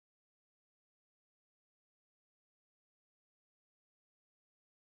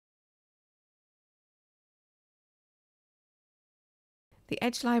The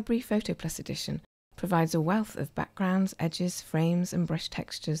Edge Library PhotoPlus Edition provides a wealth of backgrounds, edges, frames and brush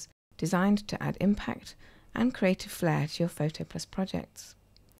textures designed to add impact and creative flair to your PhotoPlus projects.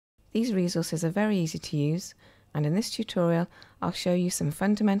 These resources are very easy to use, and in this tutorial I'll show you some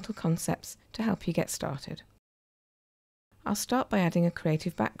fundamental concepts to help you get started. I'll start by adding a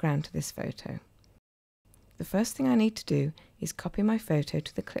creative background to this photo. The first thing I need to do is copy my photo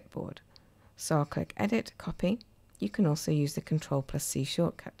to the clipboard, so I'll click Edit, Copy. You can also use the Ctrl+C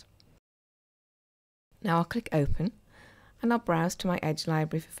shortcut. Now I'll click Open, and I'll browse to my Edge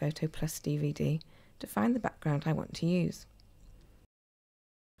Library for PhotoPlus DVD to find the background I want to use.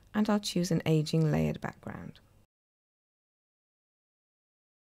 And I'll choose an aging layered background.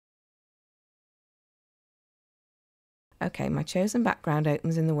 OK, my chosen background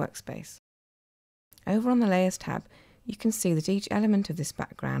opens in the workspace. Over on the Layers tab, you can see that each element of this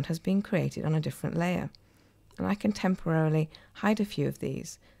background has been created on a different layer, and I can temporarily hide a few of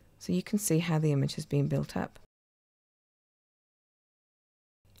these so you can see how the image has been built up.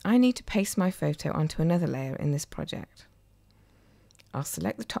 I need to paste my photo onto another layer in this project. I'll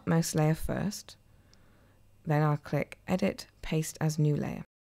select the topmost layer first, then I'll click Edit, Paste as New Layer.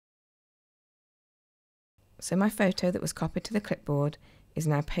 So my photo that was copied to the clipboard is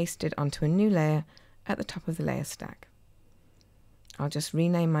now pasted onto a new layer at the top of the layer stack. I'll just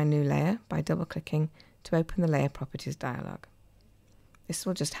rename my new layer by double-clicking to open the Layer Properties dialog. This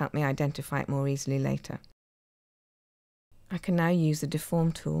will just help me identify it more easily later. I can now use the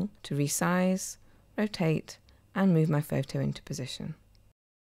Deform tool to resize, rotate, and move my photo into position.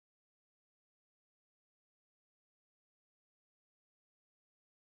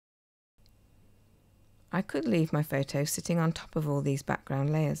 I could leave my photo sitting on top of all these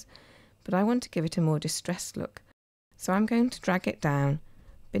background layers, but I want to give it a more distressed look, so I'm going to drag it down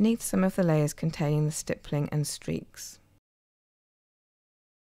beneath some of the layers containing the stippling and streaks.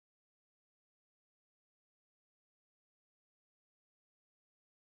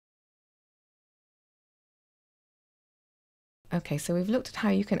 OK, so we've looked at how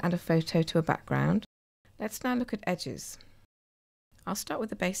you can add a photo to a background. Let's now look at edges. I'll start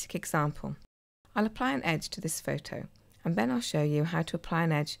with a basic example. I'll apply an edge to this photo, and then I'll show you how to apply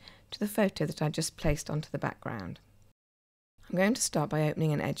an edge to the photo that I just placed onto the background. I'm going to start by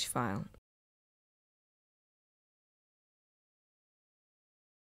opening an edge file.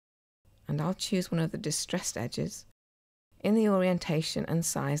 And I'll choose one of the distressed edges in the orientation and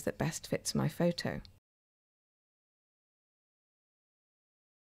size that best fits my photo.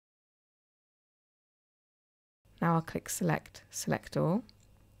 Now I'll click Select All,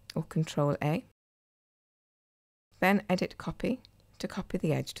 or Ctrl+A. Then Edit Copy to copy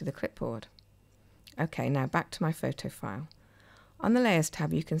the edge to the clipboard. OK, now back to my photo file. On the Layers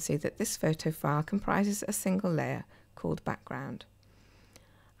tab you can see that this photo file comprises a single layer called Background.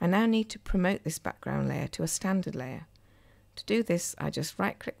 I now need to promote this background layer to a standard layer. To do this, I just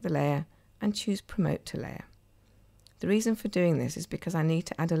right-click the layer and choose Promote to Layer. The reason for doing this is because I need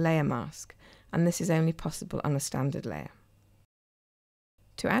to add a layer mask, and this is only possible on a standard layer.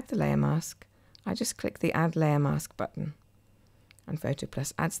 To add the layer mask, I just click the Add Layer Mask button, and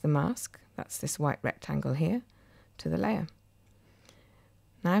PhotoPlus adds the mask, that's this white rectangle here, to the layer.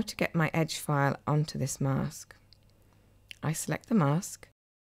 Now to get my edge file onto this mask, I select the mask.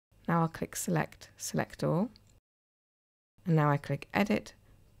 Now I'll click Select All, and now I click Edit,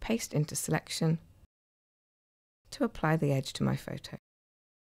 Paste into Selection to apply the edge to my photo.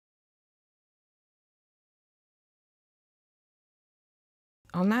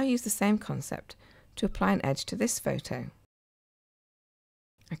 I'll now use the same concept to apply an edge to this photo.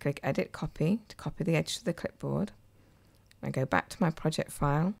 I click Edit Copy to copy the edge to the clipboard. I go back to my project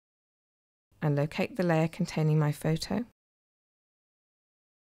file and locate the layer containing my photo.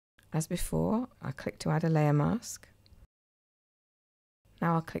 As before, I'll click to add a layer mask.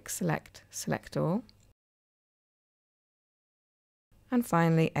 Now I'll click Select All. And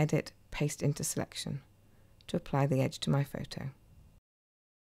finally Edit, Paste into Selection to apply the edge to my photo.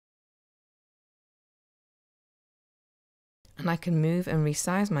 And I can move and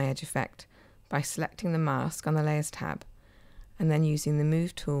resize my edge effect by selecting the mask on the Layers tab and then using the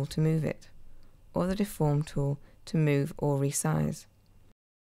Move tool to move it, or the Deform tool to move or resize.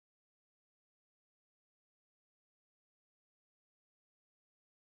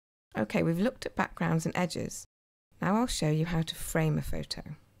 OK, we've looked at backgrounds and edges. Now I'll show you how to frame a photo.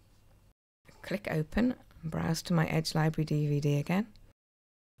 Click Open and browse to my Edge Library DVD again.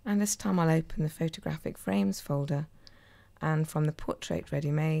 And this time I'll open the Photographic Frames folder, and from the Portrait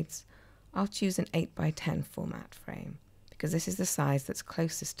Ready-Mades, I'll choose an 8x10 format frame, because this is the size that's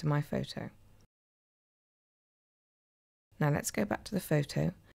closest to my photo. Now let's go back to the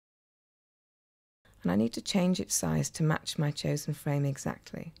photo, and I need to change its size to match my chosen frame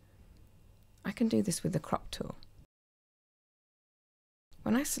exactly. I can do this with the crop tool.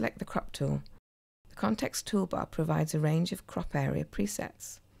 When I select the crop tool, the context toolbar provides a range of crop area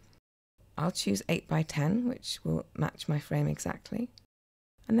presets. I'll choose 8x10, which will match my frame exactly,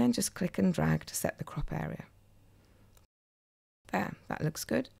 and then just click and drag to set the crop area. There, that looks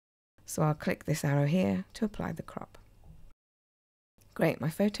good. So I'll click this arrow here to apply the crop. Great, my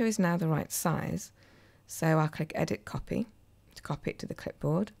photo is now the right size, so I'll click Edit Copy to copy it to the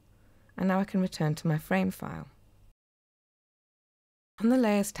clipboard, and now I can return to my frame file. On the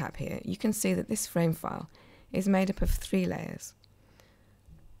Layers tab here, you can see that this frame file is made up of 3 layers.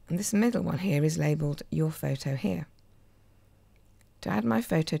 And this middle one here is labelled Your Photo Here. To add my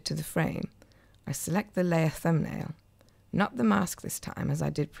photo to the frame, I select the layer thumbnail, not the mask this time as I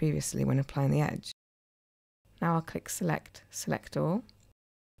did previously when applying the edge. Now I'll click Select, Select All,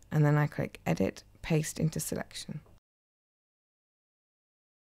 and then I click Edit, Paste into Selection.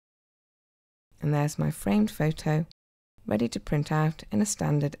 And there's my framed photo, ready to print out in a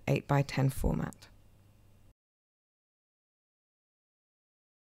standard 8x10 format.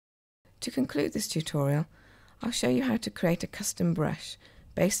 To conclude this tutorial, I'll show you how to create a custom brush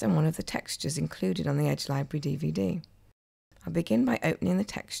based on one of the textures included on the Edge Library DVD. I'll begin by opening the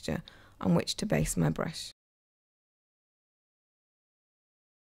texture on which to base my brush.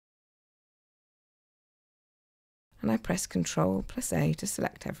 And I press Ctrl+A to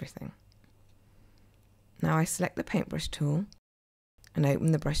select everything. Now I select the paintbrush tool and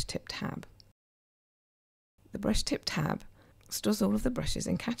open the brush tip tab. The brush tip tab stores all of the brushes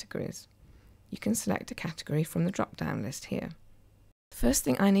in categories. You can select a category from the drop-down list here. The first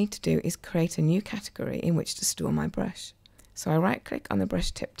thing I need to do is create a new category in which to store my brush. So I right-click on the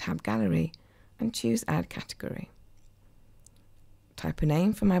brush tip tab gallery and choose Add Category. Type a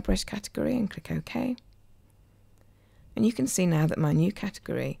name for my brush category and click OK. And you can see now that my new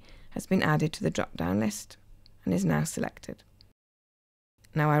category has been added to the drop-down list and is now selected.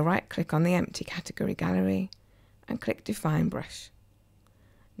 Now I right-click on the empty category gallery and click Define Brush.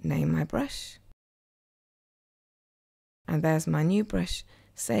 Name my brush. And there's my new brush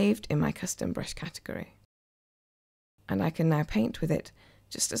saved in my custom brush category. And I can now paint with it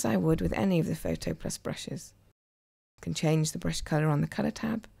just as I would with any of the PhotoPlus brushes. I can change the brush colour on the Colour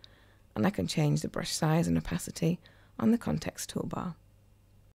tab, and I can change the brush size and opacity on the Context toolbar.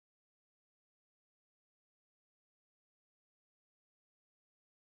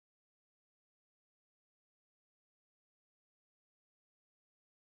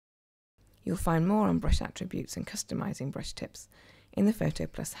 You'll find more on brush attributes and customizing brush tips in the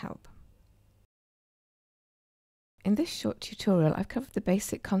PhotoPlus help. In this short tutorial, I've covered the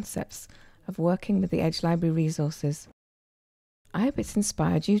basic concepts of working with the Edge Library resources. I hope it's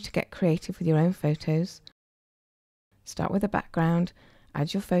inspired you to get creative with your own photos. Start with a background,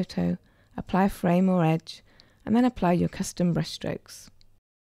 add your photo, apply a frame or edge, and then apply your custom brush strokes.